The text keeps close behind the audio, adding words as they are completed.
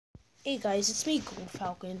Hey guys, it's me, Gold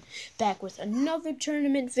Falcon, back with another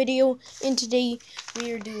tournament video, and today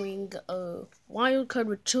we are doing a Wildcard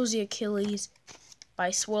with Chelsea Achilles by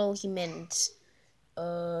Swell Humans,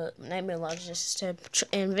 Nightmare Logist,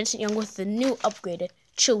 and Vincent Young with the new upgraded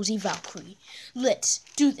Chelsea Valkyrie. Let's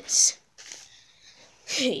do this.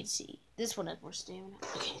 Okay, let's see. This one has more stamina.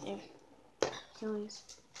 Okay, there. Achilles.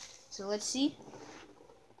 So let's see.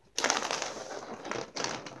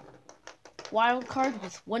 Wildcard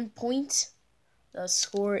with 1 point. The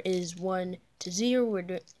score is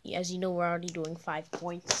 1-0. As you know, we're already doing 5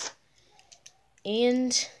 points.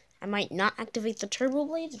 And I might not activate the turbo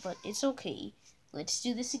blades, but it's okay. Let's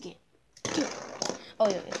do this again. Oh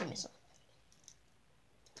yeah, it's a missile.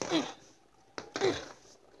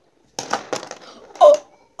 Oh,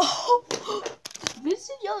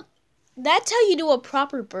 Vincent Young. That's how you do a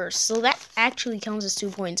proper burst. So that actually counts as 2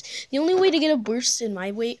 points. The only way to get a burst in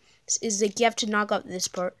my way is like you have to knock out this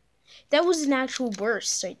part. That was an actual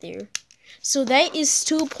burst right there. So that is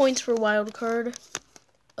 2 points for Wildcard.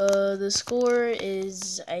 The score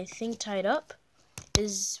is, I think, tied up.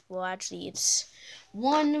 Well, actually, it's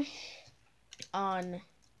 1-2.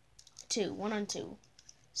 1-2.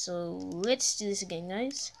 So let's do this again,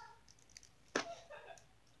 guys.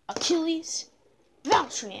 Achilles,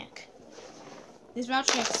 Valtrank. This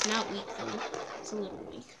Valtrank is not weak, though. It's a little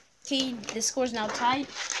weak. Okay, the score is now tied.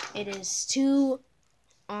 It is 2-2.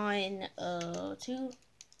 Let's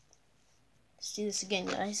do this again,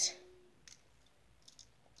 guys.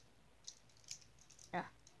 Yeah.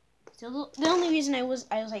 So the only reason I was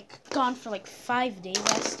like gone for like 5 days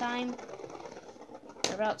last time,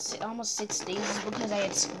 about almost 6 days, is because I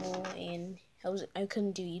had school and I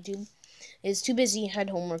couldn't do YouTube. It's too busy, had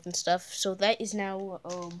homework and stuff. So that is now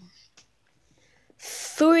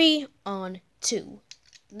 3-2.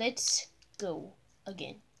 Let's go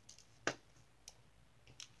again.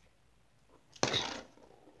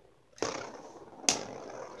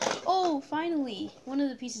 Oh, finally! One of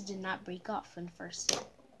the pieces did not break off in the first hit.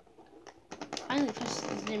 Finally, the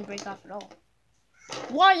pieces didn't break off at all.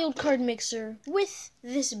 Wildcard mixer with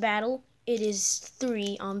this battle. It is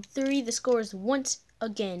 3-3. The score is once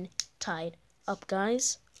again tied up,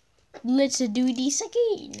 guys. Let's do this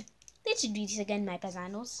again. Let's do this again, my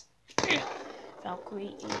paisanos.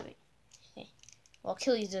 Valkyrie. Anyway. Okay. Well,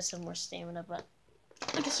 Achilles does have more stamina, but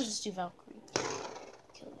I guess we'll just do Valkyrie.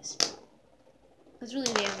 Achilles. Because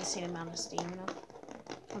really they have the same amount of stamina.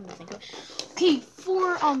 Come to think of it. Okay,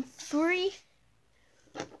 4-3.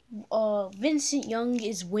 Vincent Young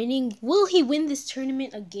is winning. Will he win this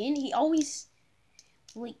tournament again? He always...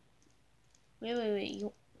 Wait.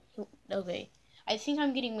 Okay. I think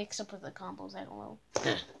I'm getting mixed up with the combos. I don't know.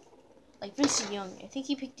 Like Vincent Young. I think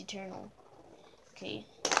he picked Eternal. Okay.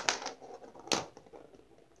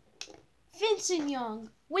 Vincent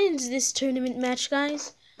Young wins this tournament match,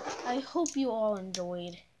 guys. I hope you all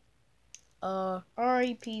enjoyed.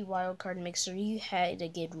 R.I.P. Wildcard Mixer. You had a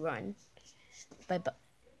good run. Bye-bye.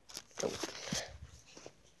 Oh.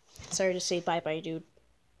 Sorry to say bye-bye, dude.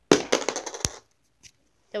 That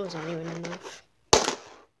wasn't even enough.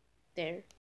 There.